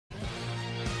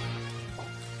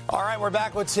All right, we're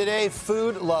back with Today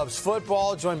Food Loves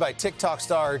Football, joined by TikTok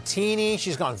star Tini.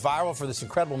 She's gone viral for this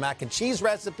incredible mac and cheese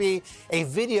recipe. A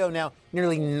video now,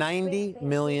 nearly 90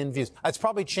 million views. It's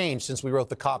probably changed since we wrote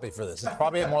the copy for this. It's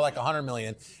probably at more like 100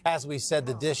 million. As we said,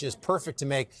 the dish is perfect to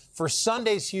make for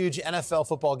Sunday's huge NFL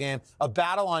football game, a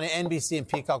battle on NBC and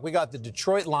Peacock. We got the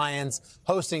Detroit Lions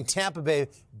hosting Tampa Bay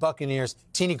Buccaneers.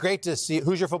 Tini, great to see you.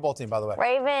 Who's your football team, by the way?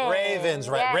 Ravens,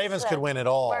 right. Yes, Ravens could win it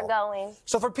all. We're going.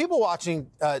 So for people watching,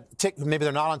 maybe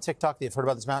they're not on TikTok, they've heard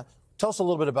about this match. Tell us a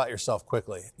little bit about yourself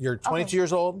quickly. You're 22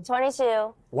 years old?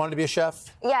 22. Wanted to be a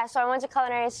chef? Yeah, so I went to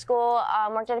culinary school,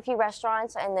 worked at a few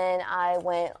restaurants, and then I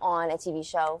went on a TV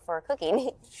show for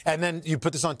cooking. And then you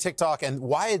put this on TikTok, and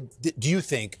why do you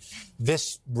think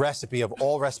this recipe of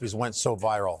all recipes went so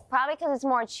viral? Probably because it's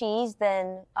more cheese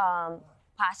than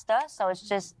pasta, so it's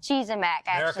just cheese and mac,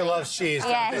 actually. America loves cheese.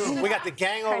 Yes. We got the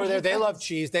gang over there. They love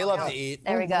cheese. They love to eat.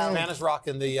 There we go. Savannah's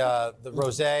rocking the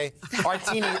rosé. All right,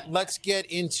 Tini, let's get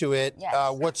into it.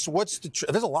 Yes. What's the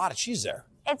there's a lot of cheese there.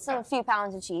 It's a few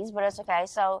pounds of cheese, but it's okay.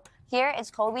 So here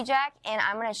it's Colby Jack, and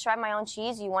I'm going to shred my own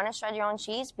cheese. You want to shred your own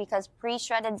cheese because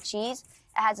pre-shredded cheese,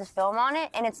 it has a film on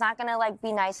it, and it's not going to like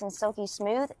be nice and silky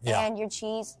smooth, and your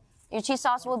cheese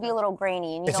sauce will be a little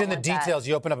grainy. And it's in the details.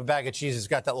 You open up a bag of cheese, it's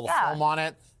got that little film on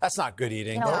it. That's not good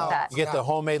eating. You don't want that. You get the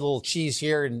homemade little cheese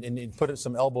here and put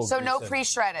some elbow So grease no in.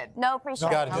 pre-shredded? No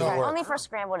pre-shredded. Gotta do the work. Only for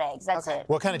scrambled eggs. That's it.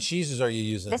 What kind of cheeses are you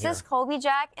using This here? is Colby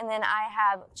Jack, and then I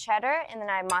have cheddar, and then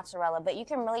I have mozzarella. But you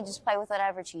can really just play with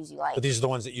whatever cheese you like. But these are the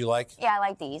ones that you like? Yeah, I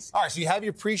like these. All right, so you have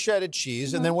your pre-shredded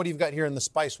cheese, and then what do you got here in the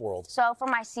spice world? So for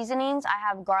my seasonings, I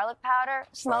have garlic powder,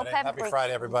 smoked paprika. Happy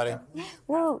Friday, everybody.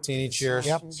 Woo. Tini, cheers.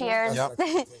 Cheers. Yep.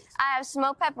 I have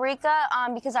smoked paprika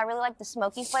because I really like the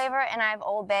smoky flavor, and I have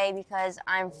Old Bay because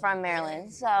I'm from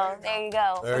Maryland. So there you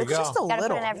go. There you go. Just a Gotta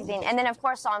little. put in everything. And then, of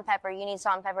course, salt and pepper. You need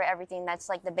salt and pepper, everything. That's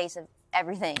like the base of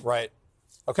everything. Right.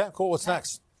 Okay, cool. What's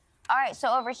next? All right, so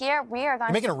over here, we are going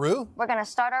You're making a roux? We're going to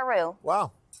start our roux.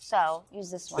 Wow. So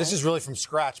use this one. This is really from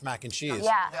scratch mac and cheese.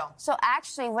 Yeah. So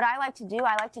actually, what I like to do,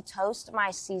 I like to toast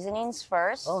my seasonings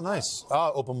first. Oh, nice.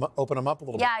 Oh, open them up a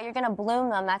little bit. Yeah, you're going to bloom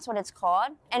them. That's what it's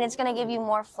called. And it's going to give you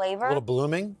more flavor. A little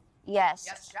blooming? Yes.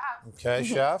 Yes, chef. Okay,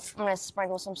 chef. I'm going to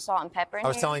sprinkle some salt and pepper in I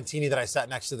was here. telling Tini that I sat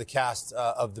next to the cast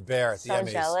of The Bear at the So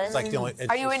Emmys. jealous. It's like the only.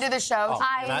 Are you into the show?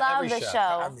 I Not love every the chef. show.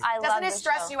 I love Doesn't the it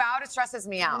stress show. you out? It stresses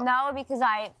me out. No, because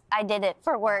I did it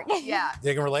for work. Yeah.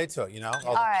 They can relate to it, you know, all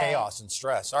the right. chaos and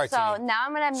stress. All right, So Tini. now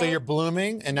I'm going to So make you're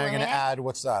blooming, and now you're going to Blooming it. add,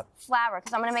 what's that? flour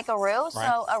because I'm going to make a roux. Right.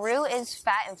 So a roux is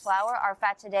fat and flour. Our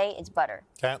fat today is butter.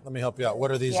 Okay, let me help you out.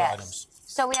 What are these Yes. items?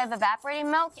 So we have evaporated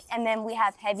milk, and then we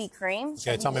have heavy cream.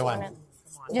 Okay, tell me when.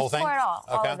 Just Whole thing? pour it all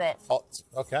of it.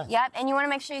 Okay. Yep, and you want to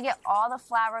make sure you get all the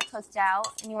flour cooked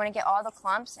out, and you want to get all the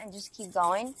clumps, and just keep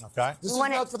going. Okay. This is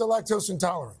wanna- not for the lactose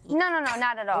intolerant. No,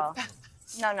 not at all.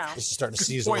 No. This is starting to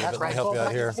seize a little bit. Let me help you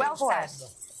out here. Well said.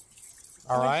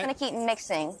 All I'm right. just going to keep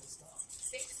mixing.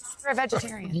 For a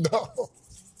vegetarian. No.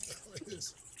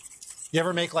 You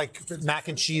ever make like mac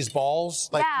and cheese balls?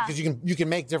 Like, Yeah. because you can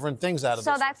make different things out of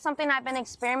So this. that's something I've been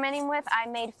experimenting with. I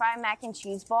made fried mac and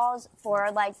cheese balls for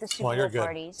like the Super Well, you're Bowl good.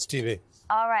 parties. It's TV.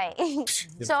 All right. You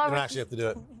so don't actually have to do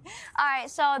it. all right,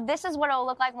 so this is what it'll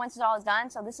look like once it's all done.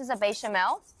 So this is a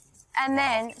bechamel. And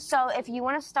then, so if you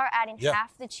want to start adding Yeah.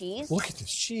 half the cheese. Look at this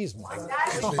cheese, my God.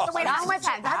 So wait, how much?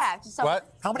 So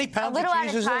What? How many pounds little of at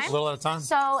cheese a is time. this? A little at a time?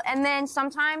 So, and then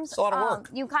sometimes a lot of work.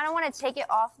 you kind of want to take it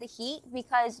off the heat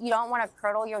because you don't want to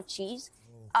curdle your cheese.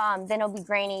 Then it'll be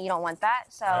grainy. You don't want that.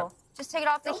 So Right. just take it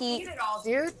off the Eat heat. it all,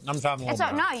 dude. I'm having one It's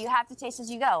more. no, you have to taste as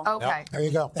you go. Okay. There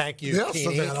you go. Thank you, Yes,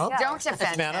 Tini. Savannah. Yeah. Don't defend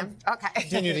Savannah. him. Okay.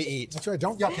 Continue to eat. That's right.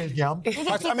 Don't yuck his yum. You can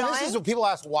keep I mean, this going. is what people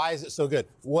ask, why is it so good?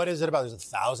 What is it about? There's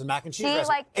 1,000 mac and cheese See, recipes.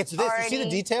 like, It's it's this. You see the already-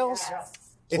 details?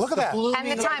 It's Look at the that.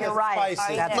 blooming And the of time, the right.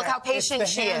 spices. Right. Look how patient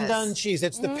It's the she is. hand-done cheese.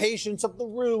 It's the patience of the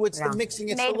roux. It's the mixing.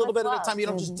 It's Made a little with bit at a love. time. You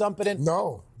don't just dump it in.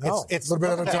 No. It's a little bit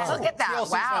at a look time. Look at that.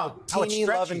 TLC's Wow. now How it's Teeny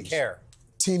love and stretchy. care.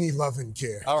 Teeny love and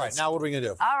care. All right, now what are we going to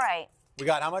do? All right. We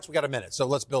got how much? We got a minute, so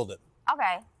let's build it.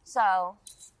 Okay. So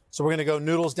So we're going to go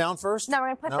noodles down first? now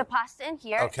we're gonna put the pasta in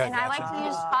here, Okay, and I like gotcha. to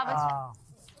use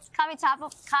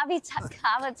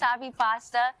cavatappi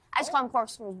pasta. I just call them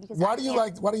corkscrews because Why do you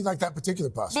like that particular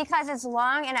pasta? Because it's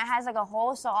long and it has like a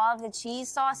hole, so all of the cheese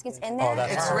sauce gets in there. Oh,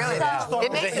 that's It's right. really So-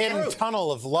 It There's makes a hidden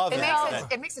tunnel of love in It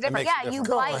it. makes a difference. yeah, you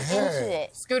bite ahead. into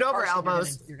it. Scoot over,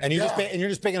 elbows. And you're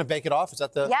just picking to bake it off? Is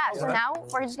that the? Yeah. So now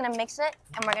we're just gonna mix it,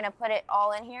 and we're gonna put it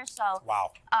all in here. So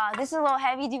Wow. this is a little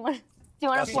heavy. Do you want? you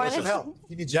want to pour Some this? help.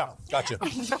 You need help. Gotcha.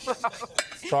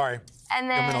 Sorry. And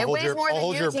then It weighs more than I'll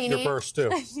hold you, your Tini. burst too.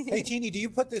 Hey, Teeny, do you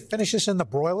finish this in the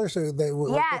broiler? So they, yeah,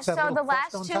 what's that so little the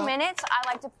crust last on 2 top? minutes,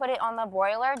 I like to put it on the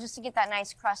broiler just to get that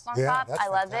nice crust on Yeah, top. that's I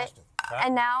love fantastic. it.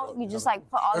 And now you just like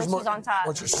put all the cheese on top.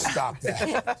 Why don't you stop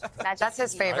that? That's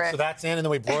his favorite. So that's in, and then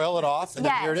we broil it off, and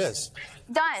then Yes. here it is.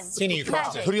 Done. Teeny, you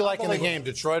crushed it. Who do you like in the game,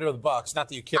 Detroit or the Bucks? Not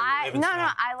that you killed the Ravens. No, fan.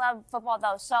 I love football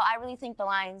though, so I really think the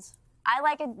Lions. I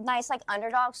like a nice like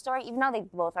underdog story, even though they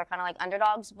both are kind of like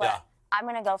underdogs, but Yeah. I'm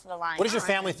gonna go for the Lions. What does your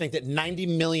family think that 90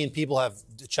 million people have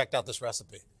checked out this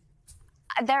recipe?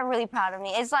 They're really proud of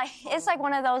me. It's like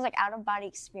one of those like out of body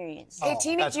experience. Hey,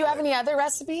 Teeny, that's do you have great. any other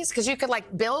recipes? Because you could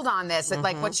like build on this.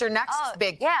 Like, what's your next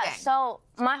big Yeah, thing? so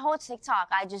my whole TikTok,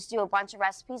 I just do a bunch of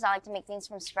recipes. I like to make things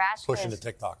from scratch. Pushing 'cause to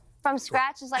TikTok. From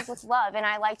scratch is like with love, and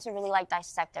I like to really like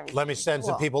dissect everything. Let me send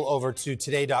some people over to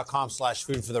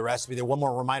today.com/food for the recipe. There. One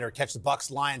more reminder: catch the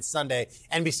Bucks Lions Sunday.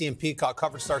 NBC and Peacock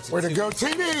coverage starts at Way to 2. go,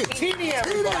 Teeny! Teeny,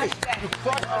 everybody! You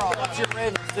crushed it. What's your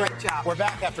Ravens doing? Great job. We're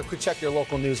back after a quick check your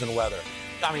local news and weather.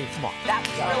 I mean, come on. That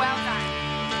was well done.